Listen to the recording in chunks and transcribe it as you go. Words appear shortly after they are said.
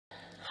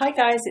Hi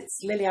guys,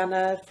 it's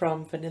Liliana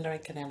from Vanilla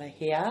and Canela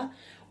here.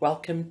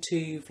 Welcome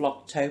to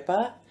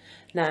Vlogctober.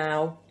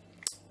 Now,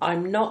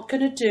 I'm not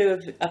going to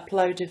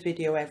upload a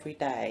video every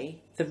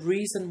day. The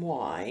reason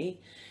why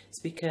is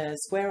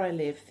because where I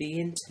live, the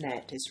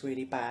internet is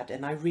really bad,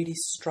 and I really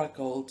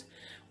struggled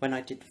when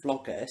I did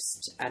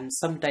Vlogust. And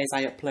some days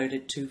I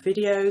uploaded 2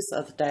 videos,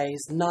 other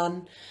days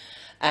none.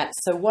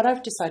 So what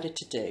I've decided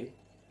to do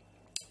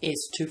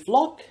is to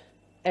vlog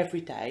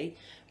every day,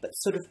 but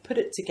sort of put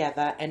it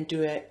together and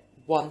do it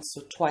once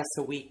or twice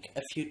a week,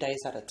 a few days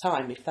at a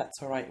time, if that's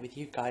all right with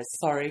you guys.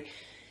 Sorry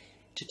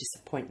to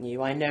disappoint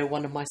you. I know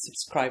one of my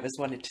subscribers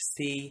wanted to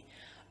see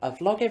a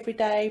vlog every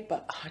day,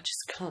 but I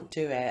just can't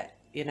do it.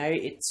 You know,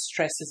 it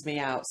stresses me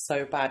out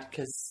so bad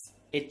because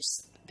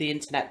the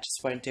internet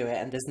just won't do it,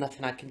 and there's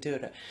nothing I can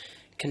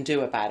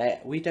do about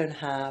it. We don't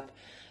have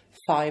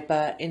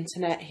fiber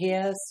internet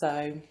here,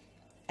 so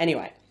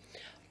anyway.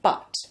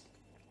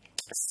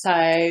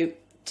 So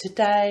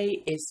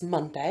today is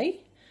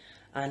Monday,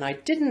 and I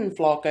didn't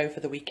vlog over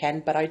the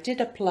weekend, but I did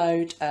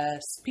upload a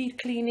speed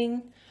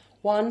cleaning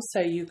one.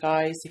 So you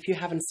guys, if you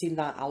haven't seen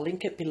that, I'll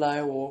link it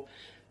below or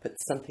put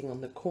something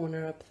on the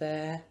corner up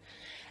there.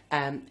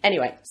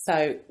 Anyway,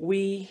 so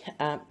we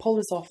Paul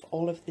is off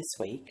all of this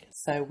week,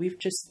 so we've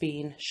just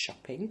been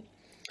shopping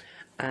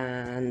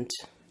and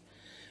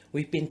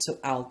we've been to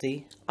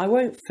Aldi. I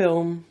won't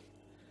film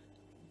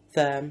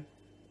the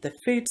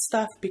food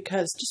stuff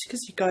because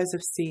you guys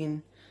have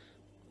seen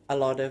a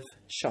lot of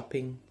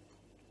shopping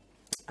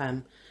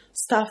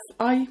stuff.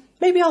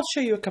 Maybe I'll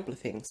show you a couple of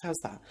things. How's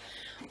that?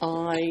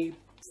 I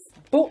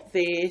bought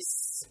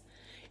this.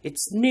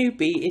 It's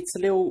Newbie. It's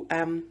a little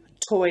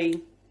toy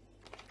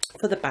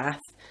for the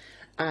bath,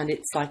 and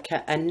it's like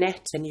a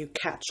net, and you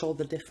catch all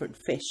the different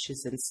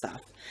fishes and stuff.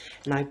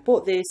 And I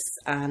bought this,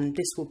 and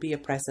this will be a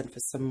present for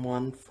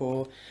someone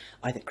for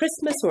either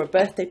Christmas or a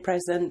birthday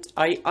present.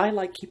 I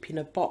like keeping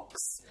a box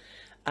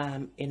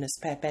in a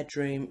spare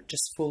bedroom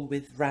just full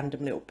with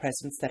random little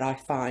presents that I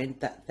find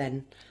that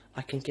then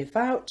I can give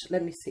out.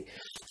 Let me see.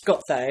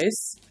 Got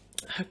those.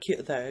 How cute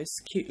are those?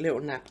 Cute little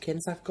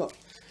napkins. I've got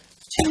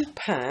 2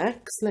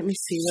 packs. Let me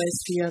see.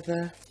 Where's the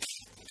other?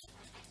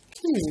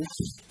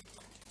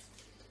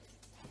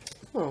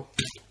 Oh.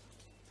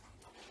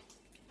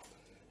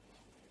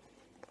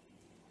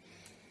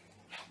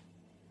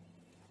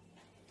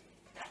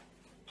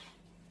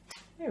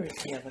 Where is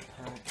the other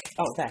pack?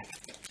 Oh, there.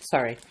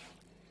 Sorry.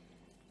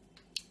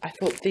 I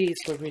thought these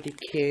were really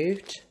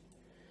cute.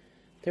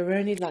 They were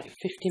only like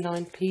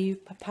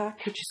 59p per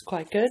pack, which is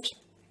quite good.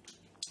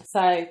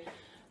 So,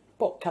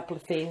 bought a couple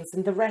of things,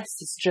 and the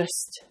rest is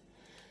just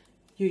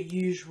your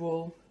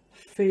usual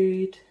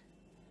food.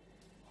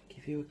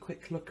 Give you a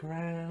quick look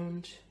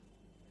around.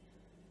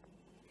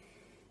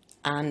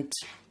 And,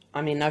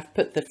 I mean, I've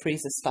put the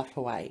freezer stuff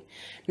away.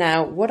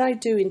 Now, what I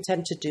do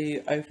intend to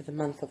do over the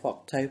month of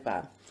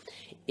October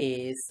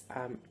is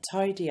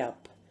tidy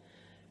up,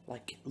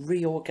 like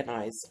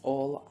reorganize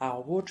all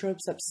our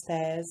wardrobes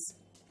upstairs,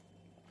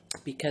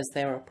 because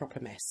they're a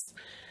proper mess.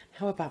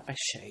 How about I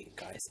show you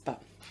guys?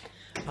 But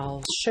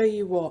I'll show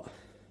you what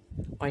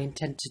I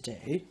intend to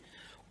do.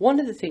 One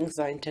of the things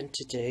I intend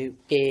to do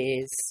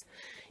is,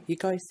 you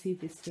guys see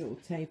this little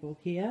table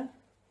here?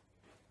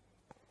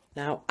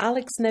 Now,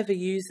 Alex never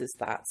uses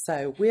that,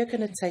 so we're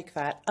going to take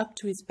that up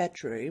to his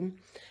bedroom,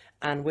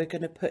 and we're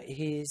going to put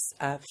his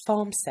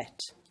farm set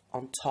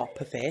on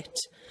top of it.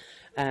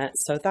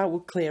 So that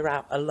will clear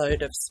out a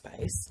load of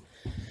space.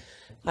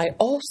 I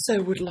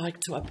also would like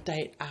to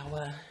update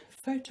our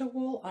photo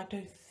wall. I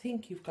don't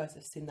think you guys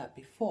have seen that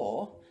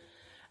before.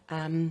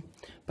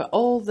 But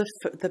all the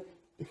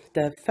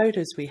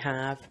photos we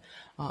have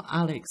are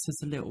Alex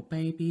as a little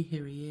baby.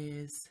 Here he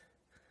is.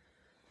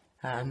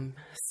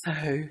 So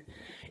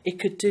it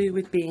could do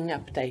with being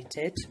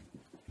updated.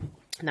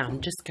 Now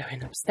I'm just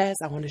going upstairs.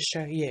 I want to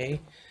show you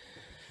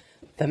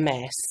the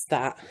mess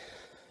that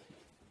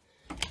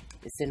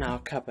is in our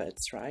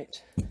cupboards, right?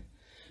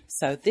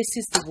 So this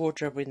is the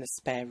wardrobe in the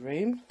spare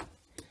room.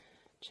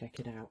 Check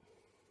it out.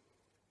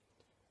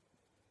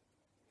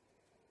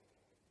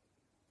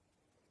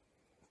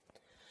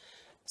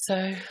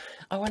 So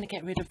I want to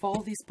get rid of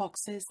all these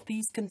boxes.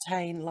 These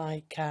contain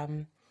like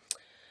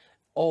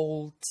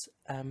old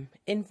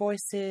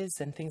invoices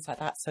and things like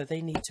that, so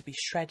they need to be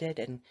shredded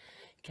and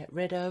get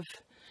rid of.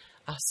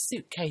 Our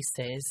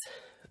suitcases,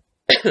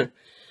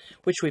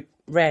 which we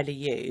rarely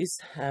use,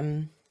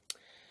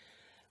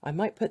 I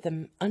might put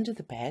them under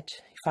the bed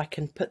if I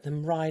can put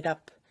them right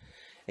up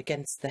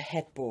against the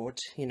headboard,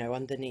 you know,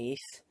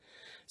 underneath,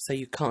 so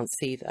you can't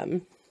see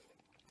them.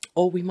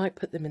 Or we might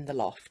put them in the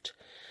loft.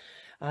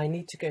 I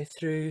need to go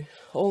through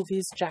all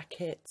these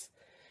jackets,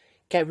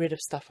 get rid of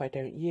stuff I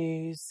don't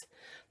use.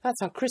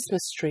 That's our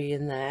Christmas tree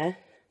in there.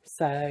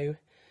 So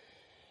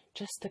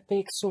just a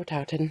big sort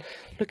out. And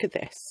look at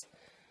this.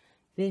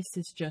 This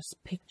is just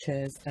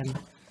pictures and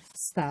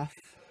stuff.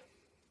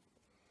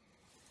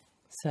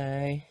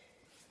 So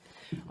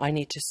I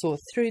need to sort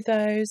through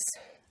those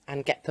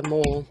and get them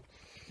all.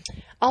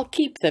 I'll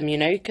keep them, you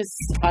know, because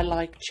I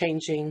like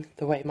changing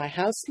the way my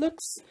house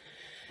looks.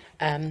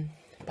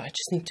 but I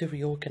just need to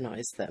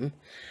reorganize them.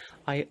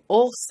 I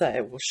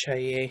also will show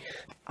you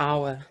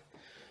our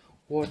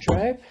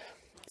wardrobe.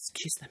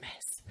 Excuse the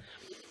mess.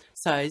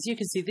 So as you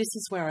can see, this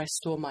is where I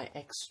store my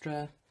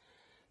extra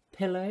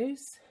pillows,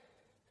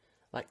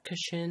 like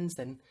cushions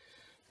and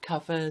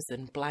covers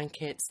and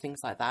blankets, things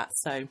like that.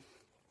 So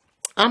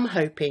I'm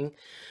hoping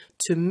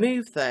to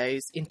move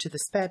those into the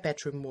spare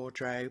bedroom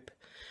wardrobe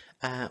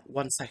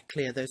once I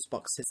clear those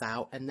boxes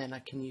out, and then I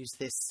can use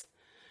this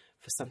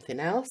for something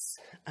else.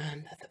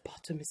 And at the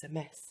bottom is a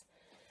mess.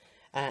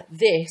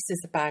 This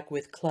is a bag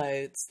with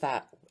clothes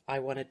that I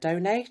want to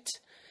donate,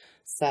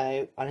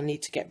 so I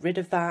need to get rid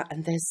of that.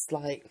 And there's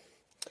like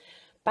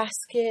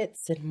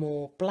baskets and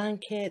more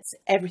blankets.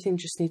 Everything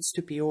just needs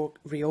to be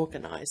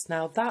reorganized.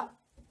 Now that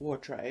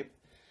wardrobe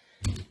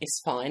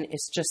is fine.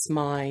 It's just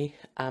my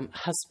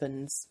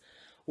husband's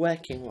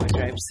working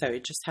wardrobe, so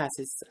it just has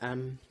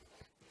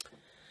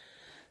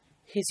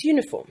his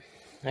uniform.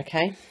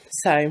 Okay,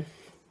 so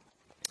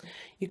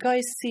you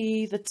guys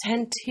see the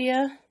tent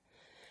here?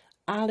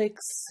 Alex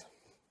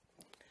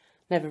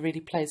never really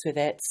plays with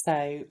it,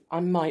 so I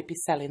might be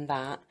selling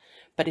that,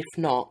 but if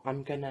not,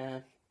 I'm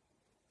gonna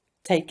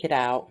take it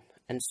out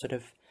and sort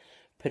of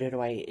put it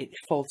away. It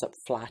folds up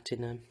flat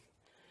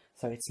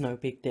so it's no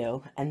big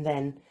deal. And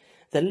then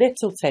the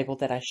little table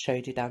that I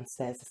showed you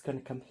downstairs is going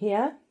to come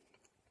here.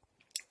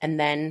 And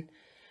then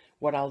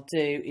what I'll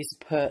do is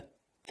put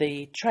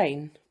the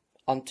train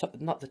on top,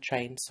 not the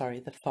train, sorry,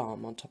 the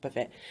farm on top of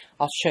it.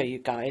 I'll show you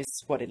guys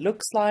what it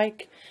looks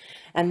like.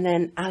 And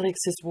then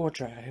Alex's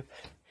wardrobe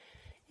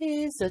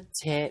is a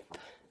tip.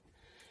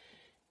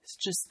 It's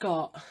just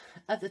got,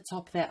 at the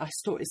top there,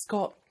 it's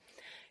got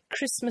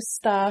Christmas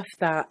stuff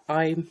that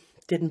I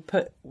didn't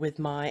put with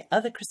my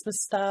other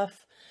Christmas stuff.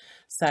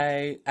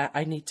 So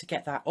I need to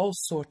get that all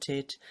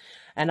sorted,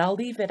 and I'll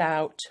leave it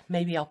out.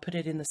 Maybe I'll put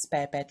it in the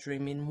spare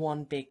bedroom in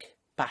one big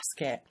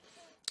basket,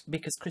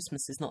 because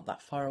Christmas is not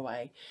that far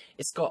away.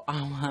 It's got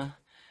our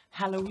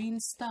Halloween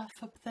stuff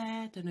up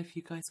there. Don't know if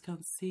you guys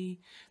can see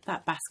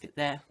that basket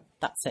there.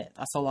 That's it.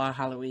 That's all our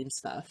Halloween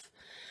stuff.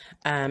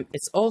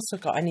 It's also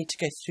got, I need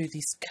to go through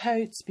these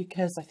coats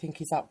because I think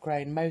he's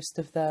outgrown most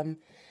of them.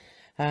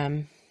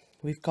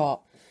 We've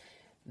got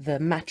the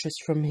mattress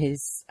from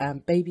his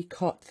baby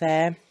cot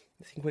there.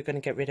 I think we're going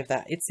to get rid of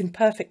that. It's in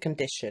perfect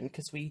condition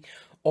because we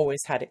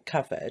always had it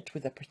covered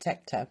with a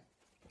protector.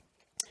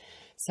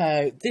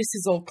 So this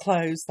is all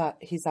clothes that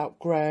he's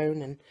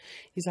outgrown, and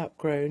he's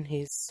outgrown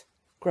his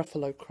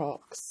Gruffalo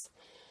Crocs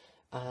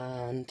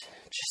and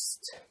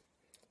just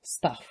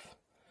stuff.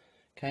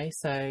 Okay,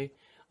 so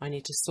I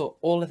need to sort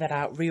all of that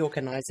out,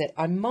 reorganize it.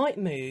 I might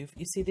move,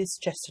 you see this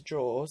chest of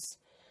drawers,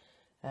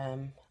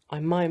 I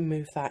might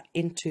move that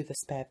into the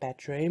spare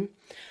bedroom.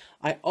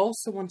 I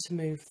also want to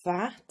move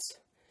that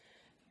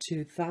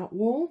to that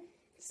wall,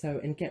 so,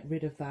 and get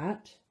rid of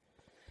that,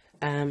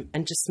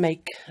 and just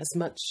make as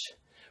much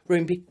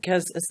room,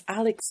 because as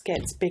Alex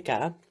gets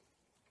bigger,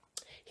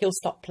 he'll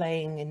stop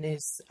playing in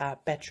his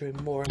bedroom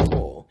more and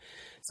more.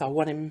 So I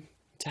want him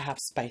to have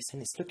space,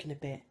 and it's looking a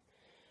bit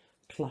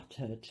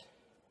cluttered.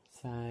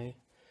 So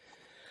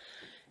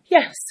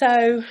yeah,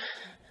 so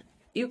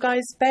you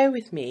guys bear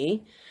with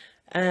me,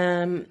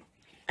 and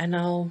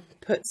I'll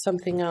put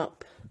something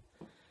up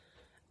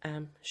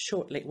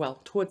shortly,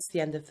 well, towards the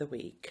end of the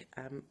week.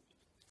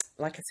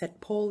 Like I said,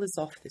 Paul is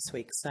off this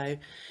week, so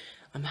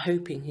I'm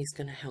hoping he's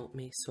going to help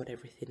me sort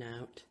everything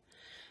out.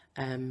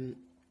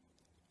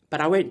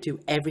 But I won't do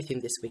everything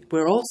this week.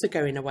 We're also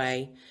going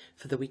away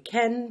for the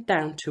weekend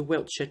down to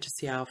Wiltshire to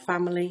see our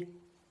family.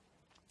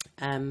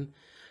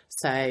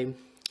 So I'm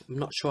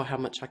not sure how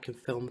much I can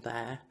film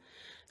there.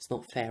 It's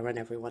not fair on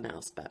everyone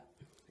else, but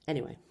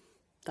anyway,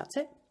 that's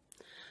it.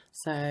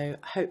 So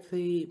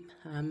hopefully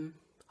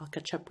I'll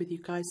catch up with you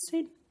guys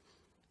soon.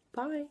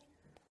 Bye.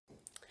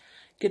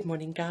 Good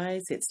morning,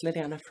 guys. It's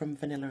Liliana from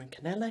Vanilla and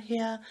Canella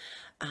here,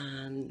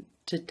 and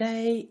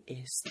today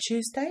is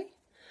Tuesday,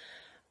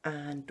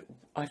 and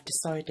I've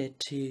decided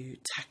to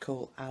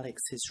tackle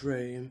Alex's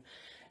room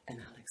and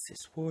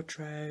Alex's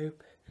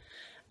wardrobe.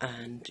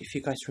 And if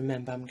you guys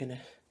remember, I'm going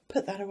to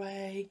put that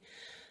away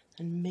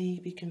and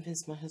maybe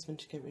convince my husband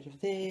to get rid of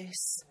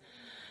this.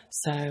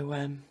 So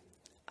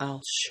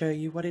I'll show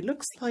you what it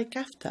looks like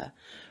after,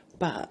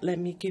 but let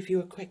me give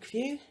you a quick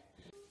view.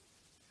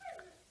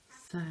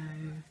 So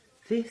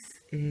this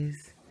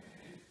is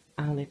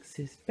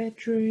Alex's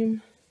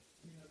bedroom.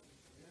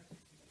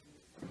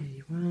 Here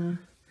you are.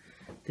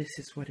 This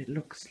is what it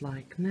looks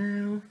like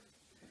now,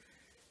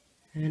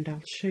 and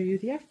I'll show you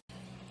the after.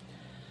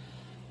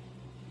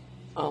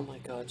 Oh my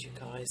god, you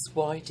guys,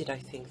 why did I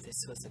think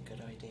this was a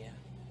good idea?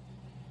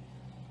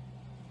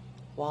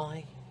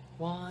 Why?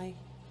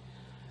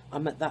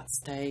 I'm at that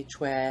stage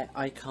where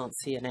I can't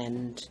see an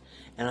end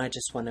and I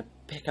just want to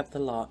pick up the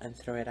lot and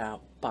throw it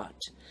out, but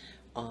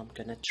I'm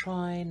going to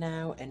try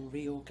now and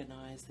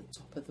reorganize the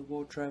top of the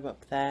wardrobe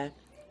up there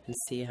and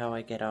see how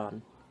I get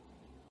on.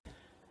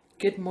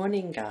 Good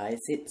morning, guys.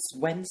 It's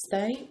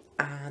Wednesday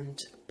and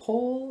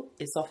Paul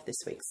is off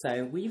this week,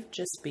 so we've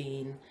just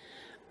been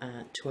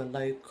to a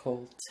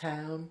local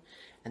town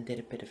and did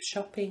a bit of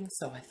shopping,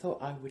 so I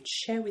thought I would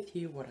share with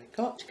you what I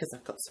got, because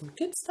I've got some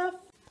good stuff.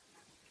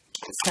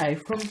 So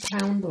from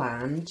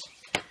Poundland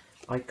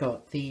I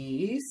got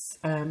these,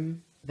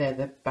 they're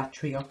the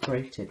battery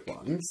operated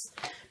ones,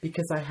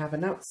 because I have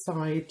an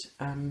outside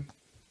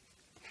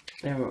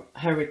they're a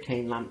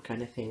hurricane lamp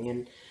kind of thing,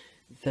 and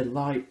the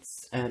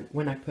lights,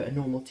 when I put a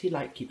normal tea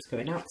light, keeps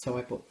going out, so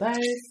I bought those.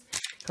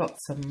 Got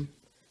some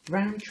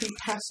Roundtree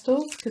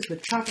pastels because we're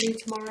travelling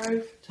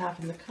tomorrow to have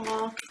in the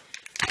car.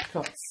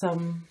 Got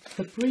some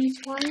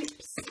Febreze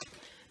wipes.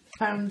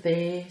 Found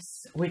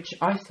this, which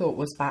I thought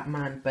was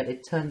Batman, but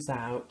it turns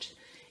out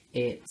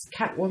it's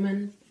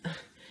Catwoman.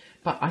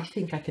 But I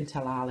think I can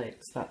tell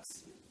Alex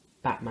that's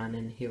Batman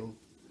and he'll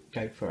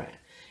go for it.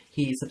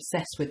 He's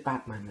obsessed with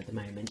Batman at the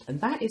moment, and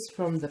that is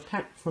from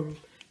from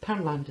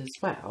Poundland as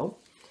well.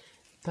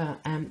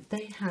 But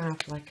they have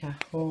like a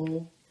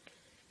whole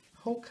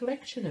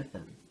collection of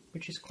them,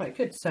 which is quite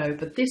good. So,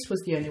 but this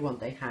was the only one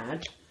they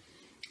had.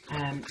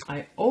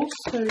 I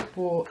also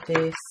bought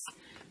this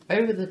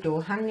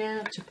over-the-door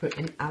hanger to put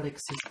in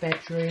Alex's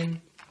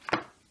bedroom,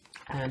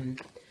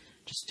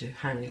 just to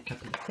hang a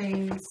couple of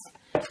things.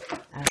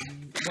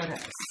 What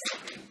else?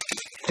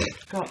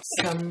 Got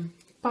some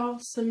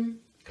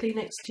balsam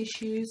Kleenex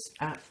tissues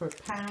for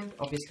 £1.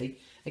 Obviously,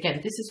 again,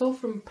 this is all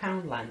from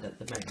Poundland at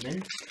the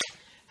moment.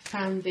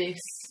 Found this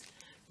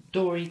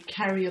Dory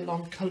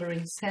carry-along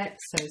colouring set,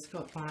 so it's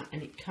got that,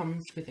 and it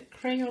comes with the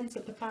crayons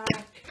at the back.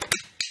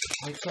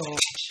 I got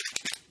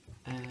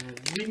a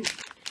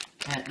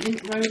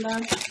lint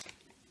roller.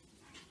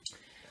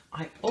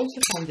 I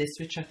also found this,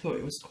 which I thought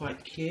it was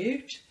quite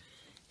cute.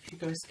 If you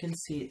guys can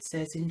see, it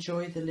says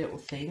enjoy the little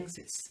things.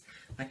 It's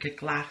like a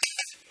glass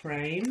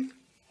frame.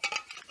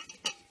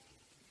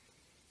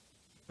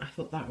 I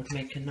thought that would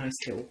make a nice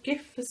little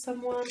gift for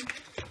someone.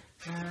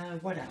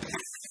 What else?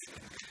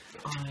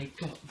 I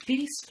got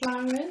these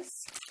flowers.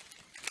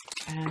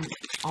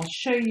 I'll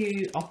show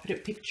you, I'll put a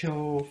picture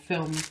or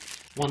film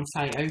once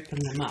I open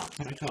them up,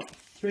 but I got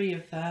 3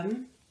 of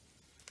them.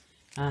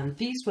 And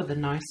these were the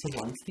nicer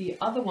ones. The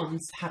other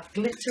ones have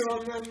glitter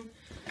on them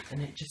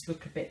and it just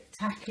looked a bit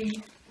tacky.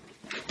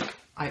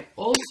 I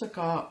also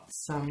got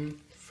some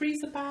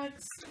freezer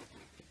bags,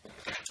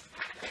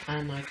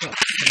 and I got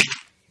some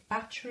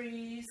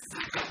batteries,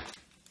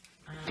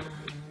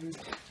 and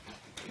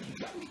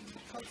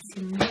got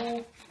some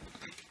more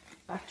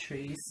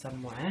batteries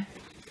somewhere.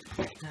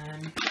 Let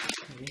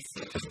me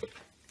see.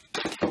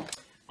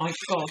 I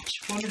got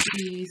one of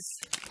these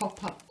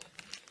pop-up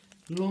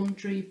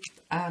laundry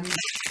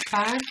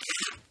bags,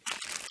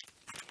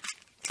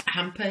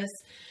 hampers.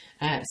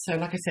 So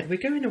like I said, we're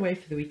going away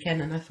for the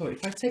weekend, and I thought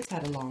if I take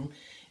that along,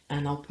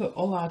 and I'll put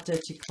all our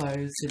dirty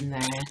clothes in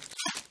there,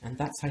 and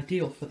that's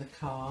ideal for the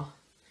car.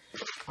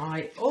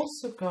 I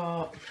also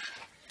got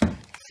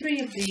 3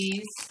 of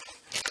these,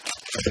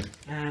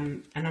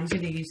 and I'm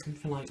going to use them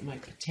for like my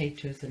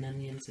potatoes and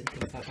onions and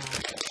things like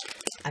that.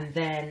 And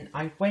then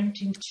I went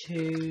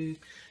into,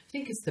 I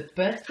think it's the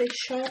birthday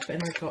shop,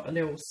 and I got a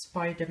little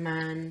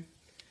Spider-Man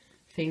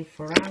thing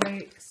for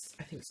Alex.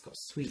 I think it's got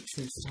sweets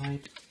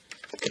inside.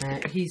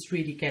 He's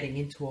really getting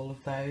into all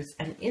of those.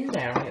 And in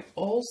there I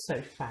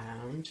also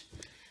found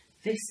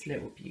this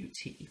little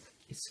beauty.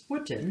 It's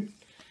wooden,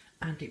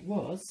 and it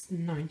was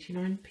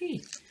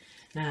 99p.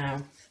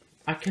 Now,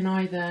 I can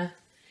either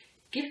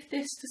gift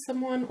this to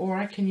someone, or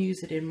I can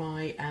use it in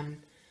my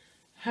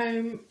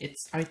home.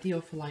 It's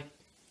ideal for like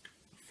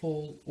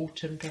fall,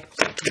 autumn gifts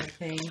kind of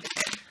thing.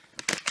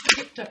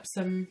 Picked up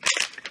some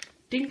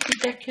Dinky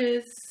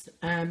Deckers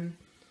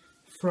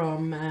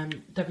from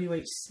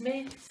WH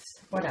Smith.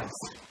 What else?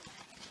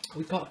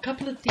 We got a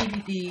couple of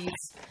DVDs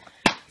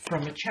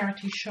from a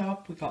charity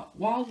shop. We got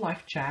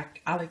Wildlife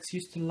Jack. Alex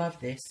used to love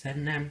this,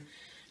 and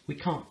we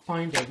can't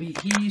find it.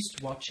 He used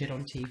to watch it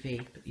on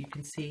TV, but you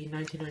can see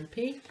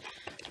 99p.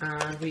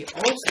 And we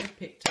also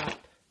picked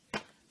up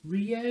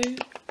Rio.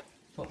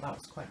 Thought that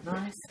was quite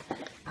nice.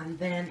 And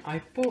then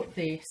I bought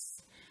this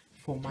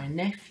for my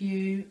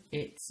nephew.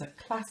 It's a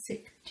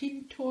classic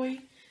tin toy.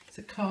 It's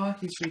a car.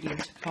 He's really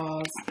into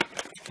cars,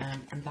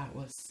 and that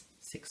was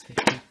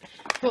 £6.50.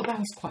 I thought that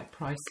was quite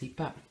pricey,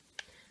 but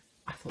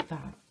I thought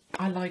that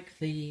I like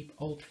the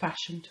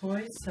old-fashioned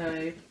toys,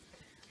 so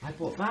I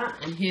bought that.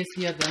 And here's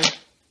the other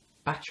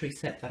battery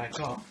set that I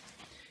got.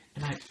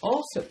 And I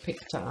also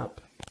picked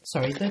up,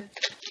 sorry, the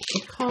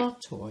car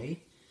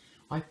toy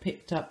I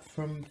picked up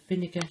from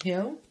Vinegar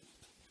Hill,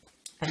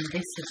 and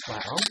this as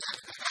well.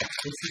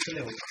 This is a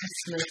little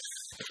Christmas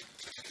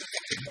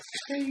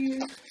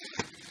food.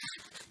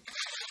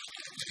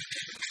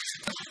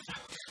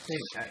 There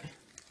we go.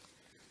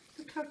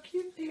 Look how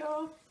cute they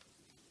are.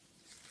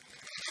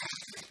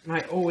 And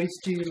I always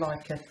do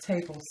like a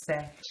table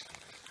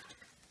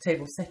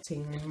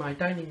setting in my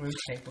dining room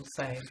table,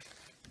 so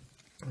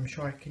I'm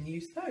sure I can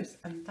use those.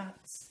 And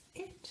that's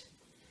it.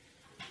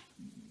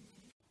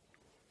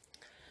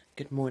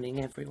 Good morning,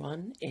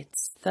 everyone.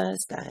 It's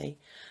Thursday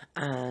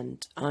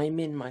and I'm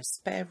in my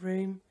spare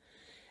room,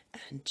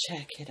 and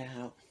check it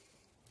out.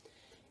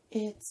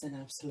 It's an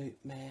absolute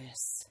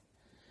mess.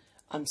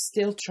 I'm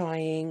still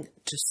trying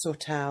to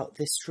sort out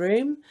this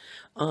room.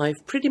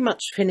 I've pretty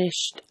much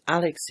finished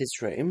Alex's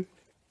room.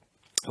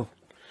 Oh,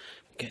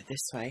 go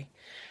this way.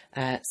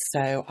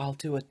 So I'll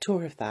do a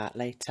tour of that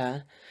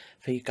later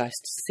for you guys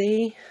to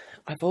see.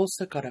 I've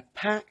also got to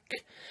pack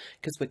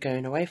because we're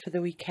going away for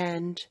the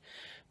weekend.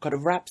 Got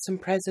to wrap some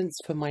presents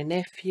for my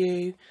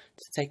nephew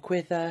to take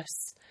with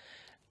us.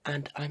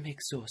 And I'm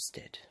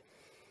exhausted.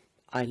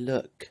 I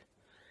look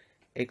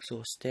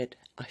exhausted.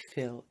 I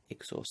feel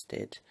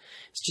exhausted.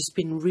 It's just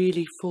been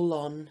really full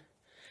on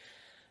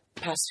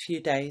past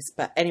few days.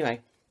 But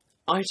anyway,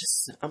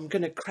 I'm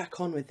going to crack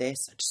on with this.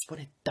 I just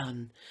want it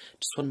done.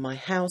 Just want my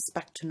house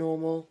back to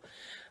normal.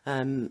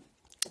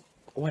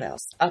 What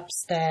else?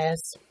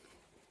 Upstairs,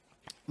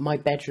 my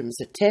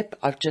bedroom's a tip.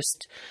 I've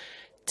just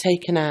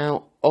taken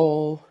out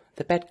all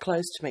the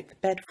bedclothes to make the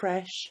bed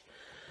fresh.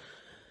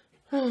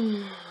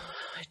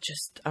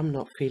 I'm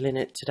not feeling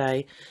it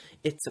today.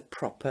 It's a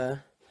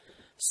proper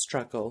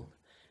struggle.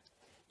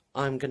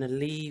 I'm going to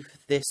leave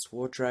this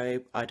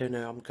wardrobe. I don't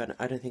know.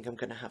 I don't think I'm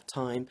going to have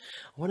time.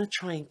 I want to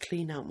try and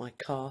clean out my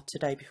car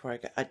today before I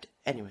go.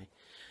 Anyway,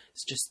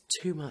 it's just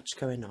too much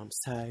going on.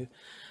 So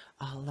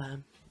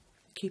I'll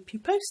keep you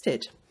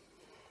posted.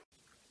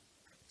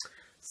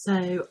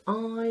 So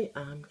I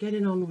am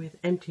getting on with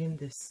emptying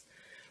this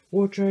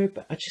wardrobe.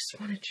 But I just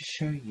wanted to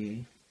show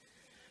you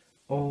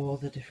all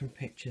the different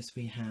pictures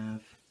we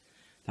have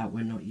that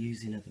we're not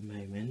using at the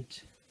moment.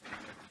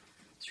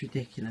 It's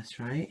ridiculous,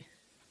 right?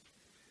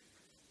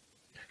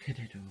 Look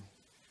at it all.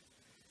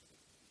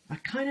 I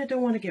kind of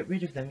don't want to get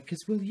rid of them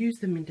because we'll use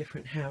them in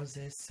different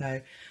houses.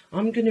 So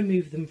I'm going to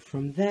move them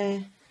from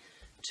there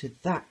to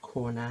that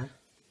corner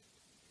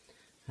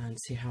and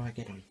see how I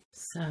get on.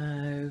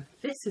 So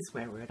this is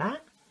where we're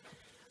at.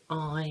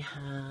 I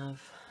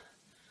have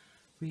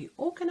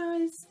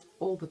reorganized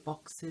all the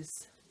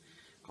boxes.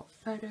 Got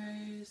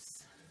photos,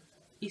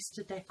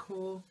 Easter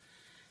decor,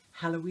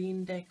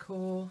 Halloween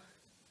decor,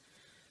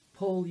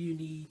 Paul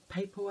Uni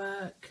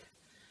paperwork,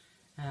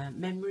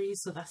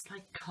 memories, so that's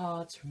like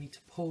cards from me to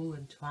Paul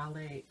and to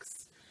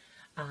Alex.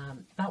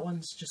 That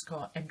one's just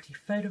got empty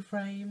photo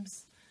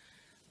frames.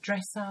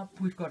 Dress up,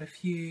 we've got a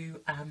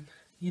few,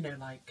 you know,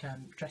 like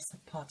dress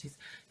up parties.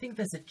 I think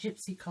there's a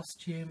gypsy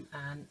costume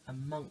and a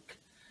monk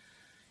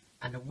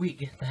and a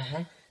wig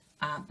there.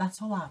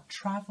 That's all our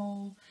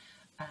travel,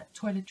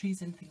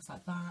 toiletries and things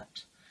like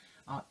that,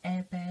 our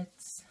air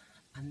beds,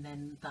 and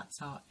then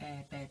that's our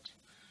air bed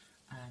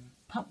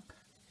pump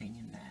thing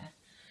in there.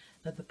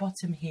 At the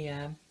bottom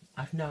here,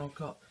 I've now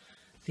got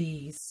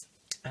these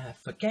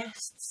for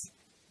guests.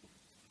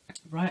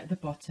 Right at the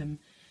bottom,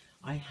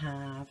 I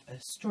have a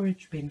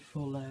storage bin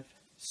full of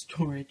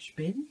storage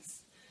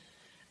bins,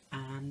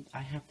 and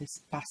I have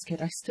this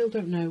basket. I still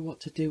don't know what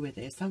to do with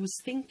this. I was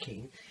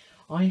thinking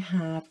I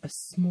have a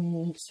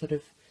small sort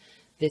of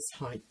this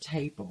height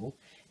table.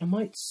 I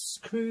might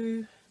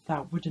screw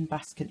that wooden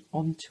basket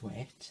onto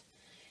it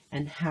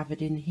and have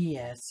it in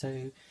here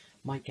so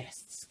my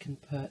guests can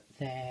put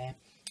their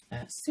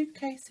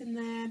suitcase in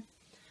there,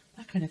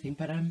 that kind of thing.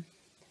 But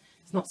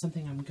it's not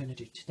something I'm going to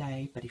do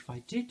today, but if I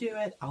do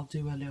it, I'll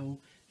do a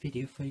little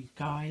video for you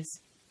guys.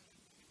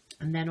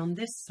 And then on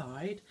this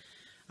side,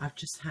 I've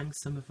just hung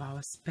some of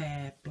our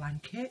spare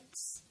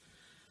blankets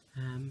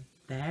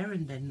there,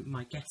 and then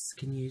my guests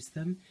can use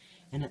them.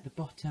 And at the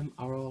bottom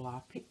are all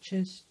our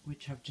pictures,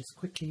 which I've just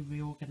quickly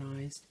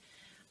reorganized,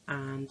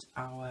 and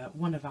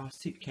one of our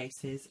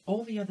suitcases.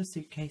 All the other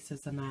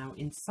suitcases are now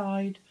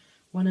inside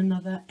one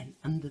another and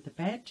under the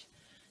bed,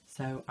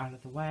 so out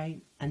of the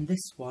way. And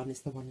this one is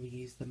the one we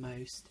use the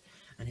most,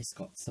 and it's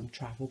got some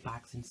travel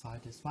bags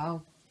inside as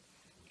well.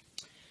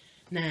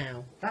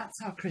 Now that's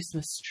our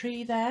Christmas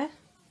tree there,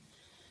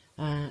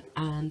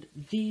 and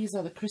these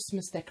are the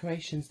Christmas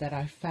decorations that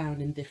I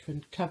found in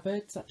different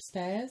cupboards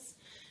upstairs.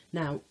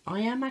 Now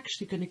I am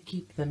actually going to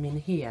keep them in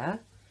here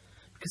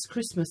because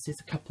Christmas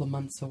is a couple of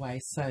months away,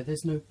 so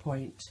there's no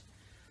point.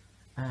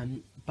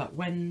 But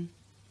when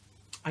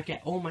I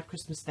get all my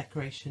Christmas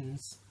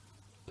decorations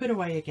put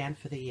away again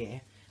for the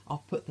year,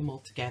 I'll put them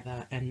all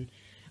together, and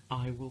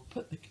I will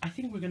I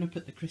think we're going to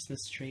put the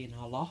Christmas tree in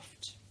our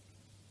loft.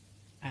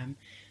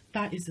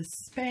 That is a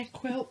spare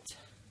quilt.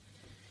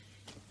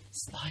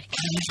 It's like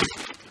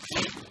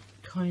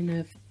kind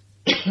of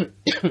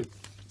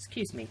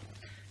excuse me,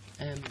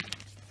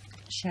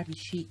 shabby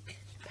chic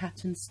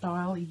pattern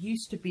style. It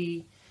used to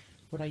be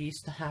what I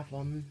used to have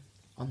on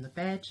the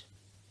bed.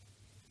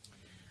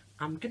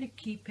 I'm going to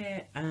keep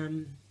it.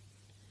 I'm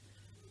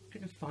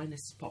going to find a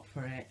spot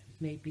for it,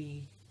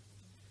 maybe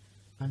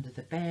under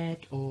the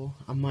bed, or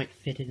I might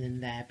fit it in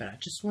there. But I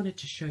just wanted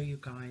to show you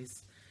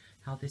guys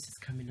how this is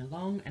coming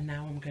along. And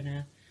now I'm going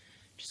to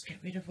just get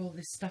rid of all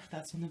this stuff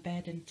that's on the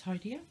bed and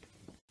tidy up.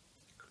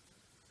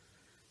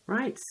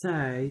 Right,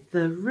 so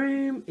the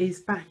room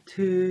is back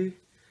to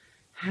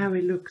how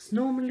it looks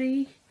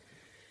normally.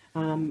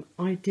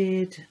 I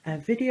did a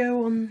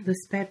video on the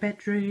spare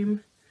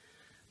bedroom.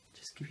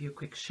 Just give you a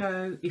quick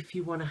show. If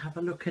you want to have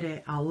a look at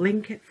it, I'll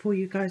link it for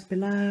you guys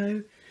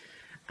below.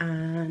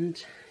 And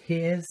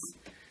here's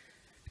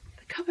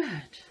the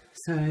cupboard.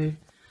 So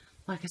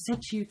like I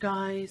said to you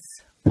guys,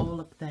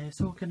 all up there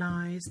is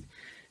organised,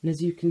 and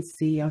as you can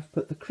see, I've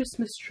put the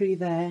Christmas tree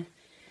there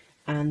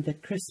and the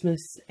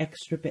Christmas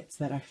extra bits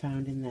that I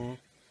found in there,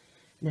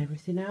 and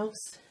everything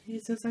else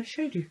is as I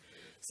showed you.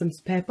 Some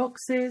spare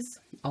boxes,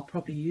 I'll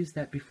probably use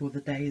that before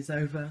the day is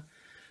over,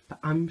 but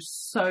I'm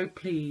so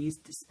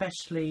pleased,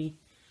 especially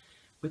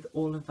with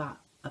all of that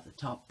at the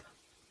top.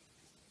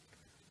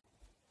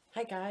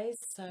 Hi guys,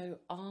 so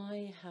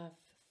I have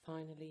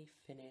finally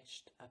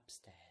finished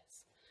upstairs.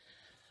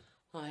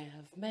 I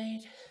have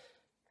made,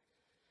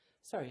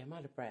 sorry I'm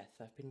out of breath,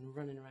 I've been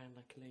running around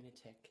like a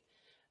lunatic.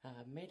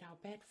 Made our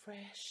bed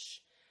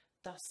fresh,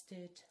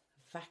 dusted,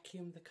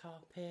 vacuumed the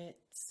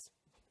carpets,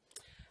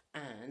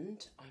 and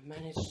I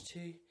managed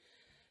to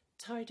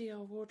tidy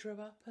our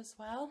wardrobe up as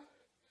well.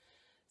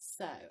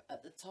 So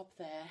at the top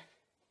there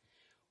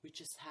we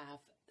just have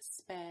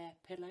spare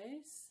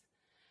pillows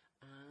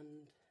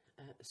and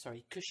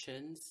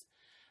cushions,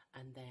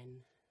 and then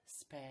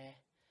spare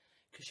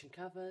cushion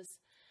covers.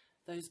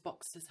 Those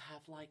boxes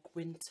have like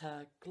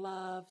winter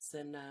gloves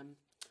and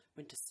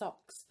winter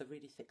socks, the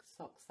really thick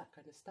socks, that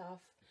kind of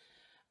stuff.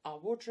 Our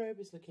wardrobe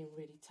is looking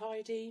really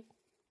tidy.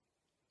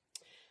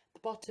 The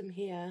bottom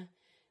here,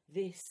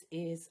 this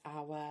is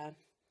our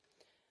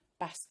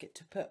basket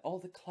to put all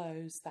the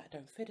clothes that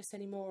don't fit us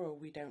anymore or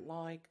we don't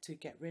like to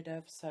get rid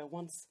of. So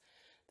once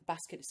the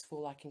basket is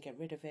full, I can get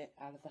rid of it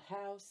out of the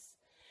house.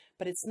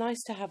 But it's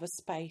nice to have a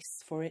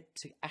space for it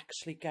to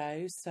actually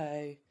go,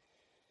 so,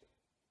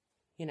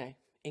 you know,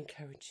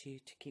 encourage you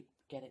to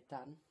get it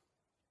done.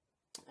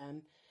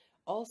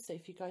 Also,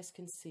 if you guys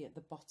can see at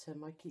the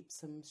bottom, I keep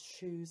some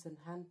shoes and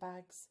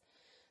handbags.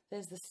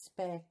 There's the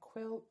spare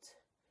quilt.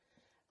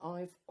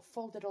 I've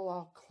folded all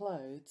our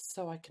clothes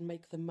so I can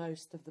make the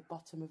most of the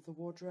bottom of the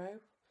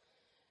wardrobe.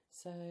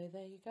 So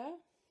there you go,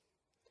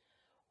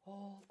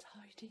 all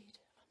tidied.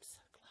 I'm so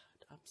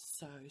glad.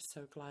 I'm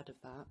so glad of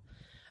that.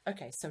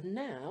 Okay, so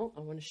now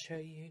I want to show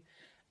you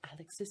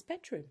Alex's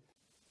bedroom.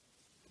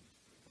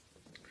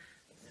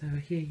 So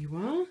here you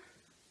are.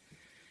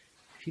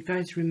 If you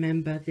guys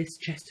remember, this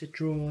chest of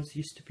drawers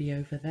used to be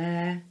over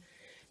there.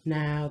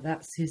 Now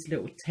that's his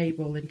little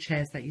table and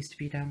chairs that used to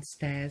be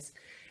downstairs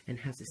and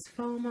has his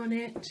farm on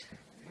it.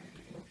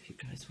 If you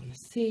guys want to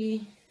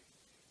see,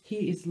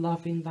 he is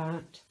loving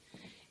that.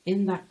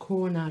 In that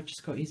corner, I've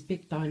just got his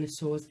big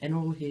dinosaurs and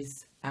all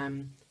his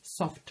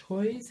soft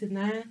toys in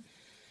there.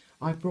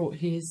 I brought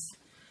his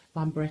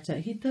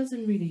Lambretta. He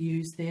doesn't really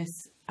use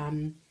this,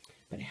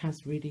 but it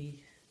has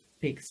really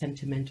big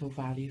sentimental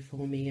value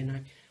for me,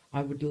 and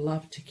I would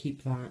love to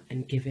keep that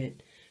and give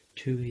it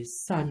to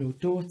his son or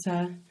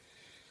daughter.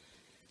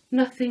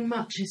 Nothing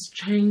much has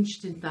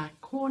changed in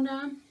that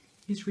corner.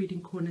 His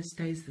reading corner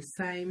stays the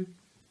same.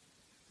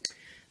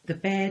 The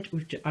bed,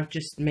 I've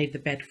just made the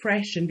bed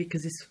fresh, and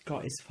because it's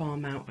got his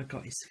farm out, I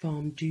got his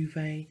farm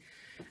duvet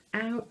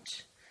out.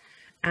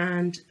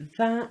 And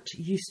that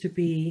used to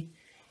be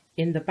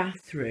in the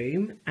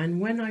bathroom,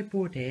 and when I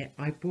bought it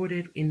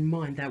in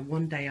mind that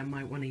one day I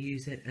might want to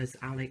use it as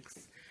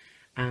Alex's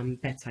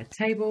bedside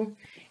table.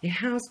 It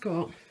has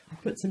got, I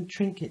put some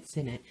trinkets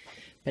in it,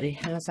 but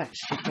it has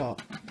actually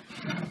got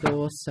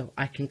doors so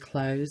I can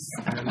close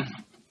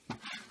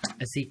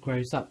as he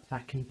grows up.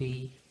 That can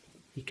be,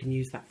 he can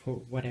use that for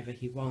whatever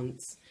he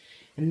wants.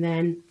 And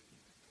then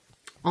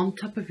on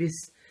top of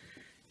his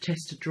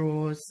chest of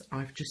drawers,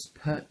 I've just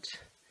put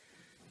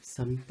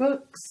some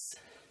books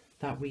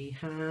that we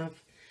have.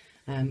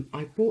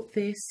 I bought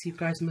this, you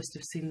guys must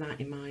have seen that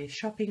in my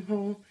shopping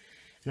haul,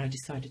 and I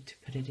decided to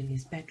put it in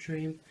his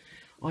bedroom.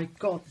 I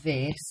got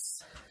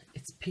this,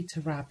 it's Peter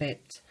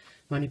Rabbit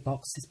money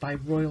boxes by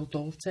Royal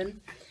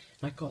Dalton.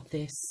 I got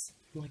this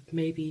like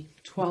maybe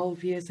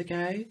 12 years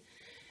ago,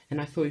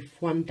 and I thought if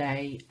one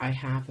day I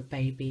have a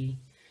baby,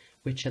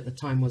 which at the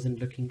time wasn't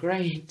looking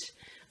great,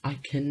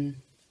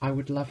 I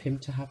would love him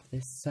to have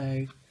this.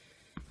 So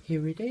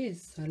here it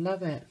is. I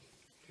love it.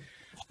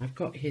 I've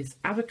got his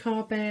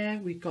avatar bear.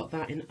 We got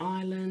that in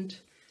Ireland.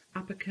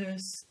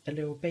 Abacus, a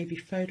little baby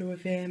photo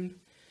of him,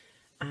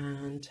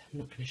 and I'm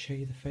not going to show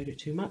you the photo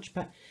too much,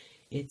 but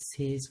it's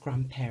his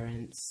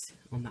grandparents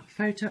on that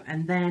photo.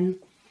 And then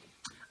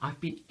I've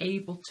been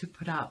able to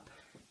put up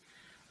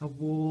a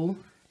wall.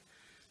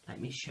 Let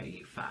me show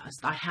you first.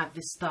 I had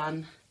this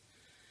done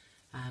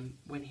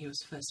when he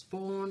was first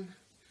born,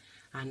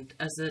 and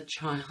as a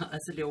child,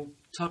 as a little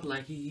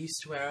toddler, he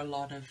used to wear a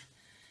lot of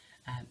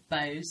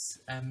bows,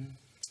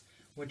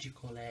 what do you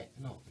call it,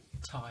 not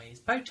ties,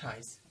 bow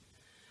ties.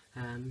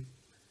 And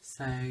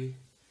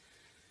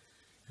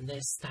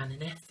there's Stan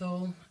and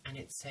Ethel, and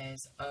it says,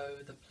 "Oh,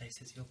 the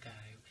places you'll go."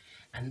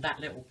 And that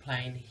little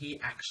plane, he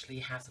actually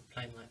has a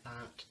plane like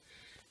that.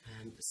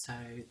 So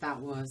that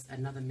was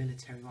another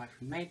military wife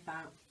who made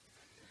that.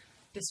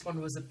 This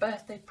one was a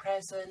birthday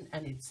present,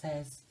 and it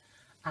says,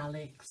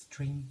 "Alex,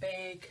 dream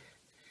big."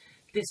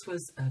 This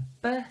was a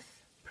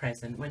birth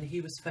present when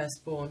he was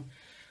first born.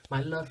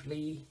 My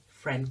lovely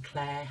friend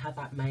Claire had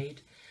that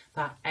made.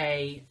 That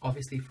A,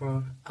 obviously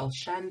for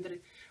Alexandre,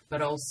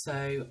 but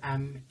also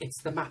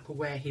it's the map of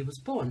where he was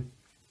born.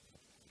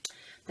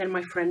 Then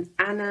my friend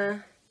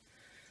Anna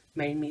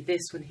made me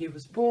this when he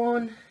was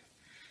born,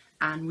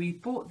 and we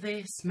bought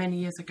this many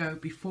years ago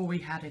before we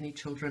had any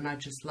children. I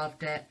just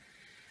loved it,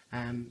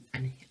 and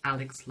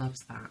Alex loves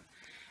that.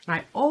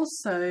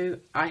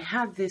 And I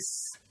had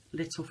this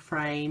little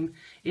frame.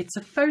 It's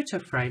a photo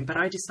frame, but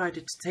I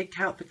decided to take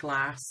out the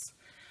glass,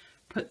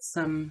 put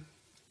some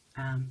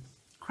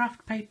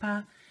craft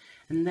paper,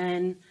 and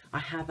then I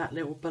have that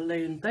little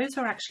balloon. Those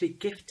are actually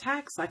gift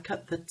tags. I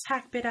cut the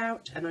tag bit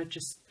out and I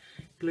just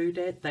glued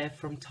it. They're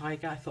from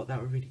Tiger. I thought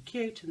that were really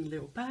cute, and the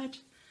little bird.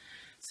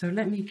 So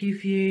let me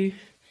give you,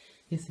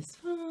 here's this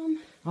farm.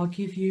 I'll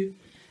give you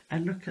a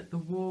look at the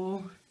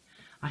wall.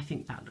 I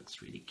think that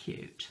looks really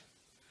cute.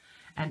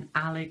 And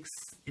Alex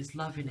is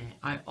loving it.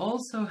 I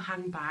also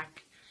hang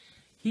back.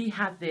 He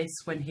had this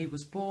when he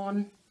was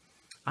born.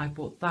 I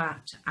bought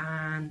that,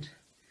 and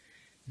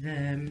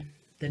the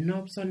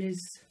knobs on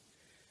his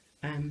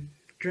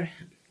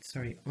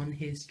on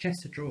his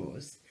chest of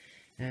drawers.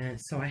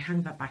 So I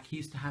hang that back. He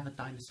used to have a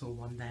dinosaur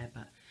one there.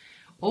 But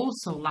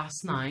also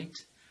last night,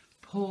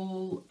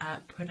 Paul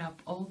put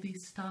up all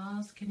these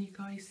stars. Can you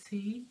guys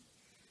see?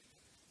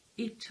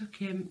 It took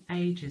him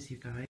ages, you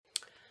guys.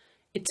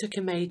 It took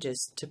him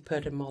ages to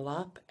put them all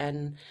up,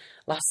 and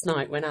last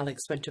night when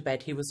Alex went to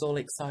bed, he was all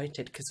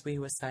excited because we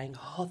were saying,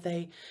 oh,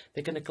 they're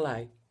going to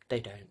glow. They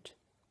don't.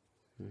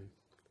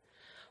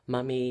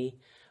 Mummy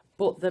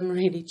bought them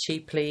really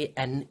cheaply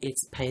and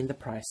it's paying the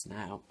price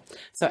now.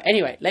 So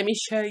anyway, let me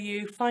show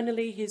you.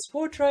 Finally, his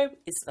wardrobe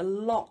is a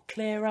lot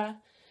clearer.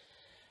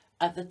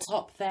 At the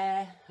top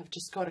there, I've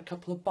just got a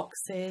couple of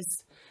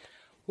boxes.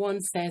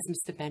 One says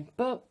Mr. Ben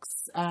Books,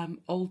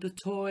 older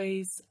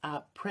toys,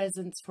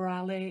 presents for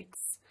Alex,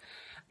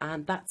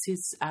 and that's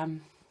his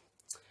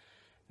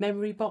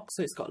memory box.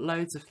 So it's got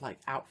loads of like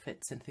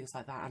outfits and things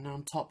like that. And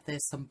on top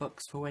there's some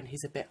books for when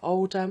he's a bit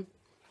older.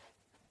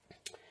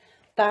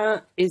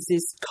 That is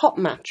his cot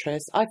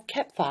mattress. I've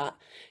kept that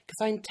because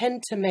I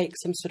intend to make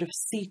some sort of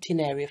seating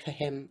area for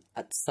him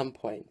at some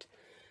point.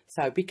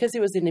 So because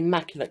it was in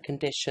immaculate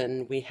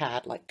condition, we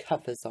had like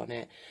covers on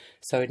it,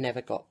 so it never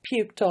got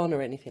puked on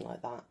or anything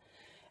like that.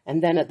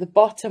 And then at the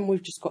bottom,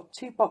 we've just got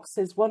two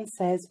boxes. One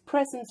says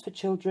presents for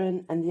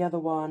children and the other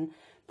one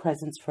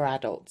presents for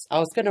adults. I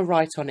was going to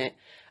write on it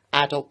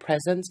adult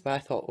presents, but I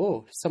thought,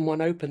 oh, if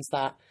someone opens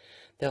that,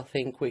 they'll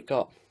think we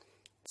got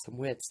some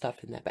weird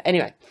stuff in there. But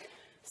anyway,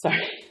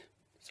 sorry.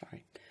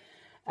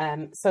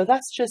 So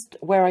that's just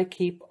where I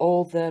keep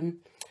all the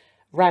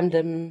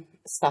random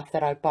stuff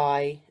that I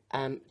buy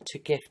to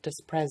gift as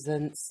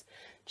presents.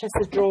 Chest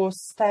of drawers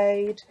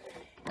stayed.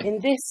 In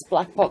this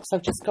black box,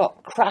 I've just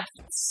got craft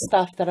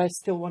stuff that I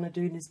still want to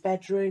do in his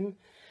bedroom,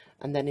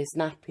 and then his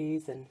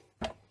nappies and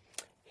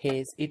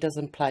he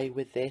doesn't play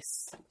with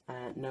this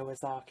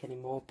Noah's Ark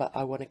anymore, but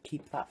I want to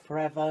keep that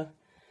forever.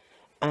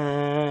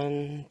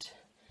 And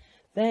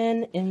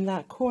then in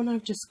that corner,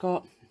 I've just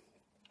got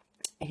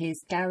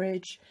his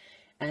garage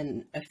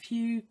and a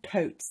few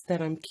coats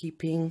that I'm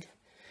keeping.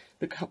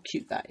 Look how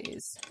cute that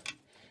is.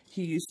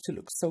 He used to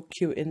look so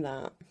cute in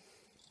that.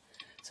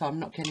 So I'm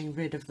not getting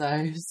rid of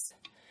those.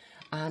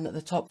 And at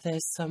the top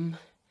there's some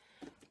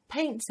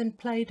paints and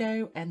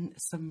Play-Doh and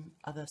some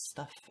other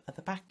stuff at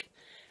the back.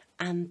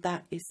 And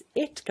that is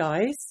it,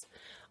 guys.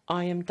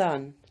 I am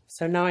done.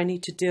 So now I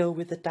need to deal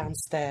with the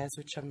downstairs,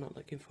 which I'm not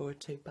looking forward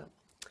to. But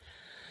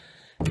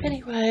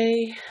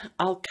anyway,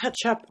 I'll catch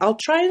up. I'll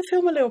try and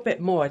film a little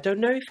bit more. I don't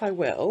know if I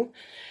will.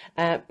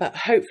 But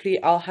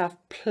hopefully I'll have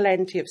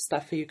plenty of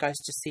stuff for you guys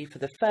to see for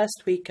the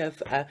first week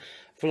of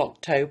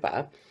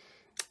Vlogtober.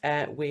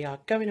 We are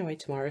going away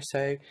tomorrow,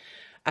 so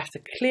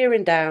after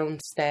clearing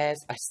downstairs,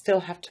 I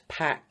still have to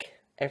pack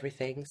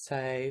everything.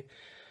 So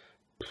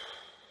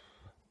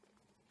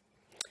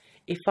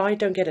if I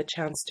don't get a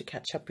chance to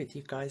catch up with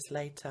you guys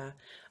later,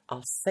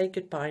 I'll say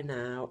goodbye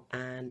now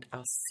and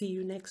I'll see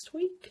you next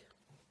week.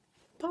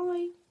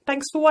 Bye.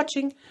 Thanks for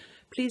watching.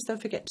 Please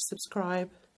don't forget to subscribe.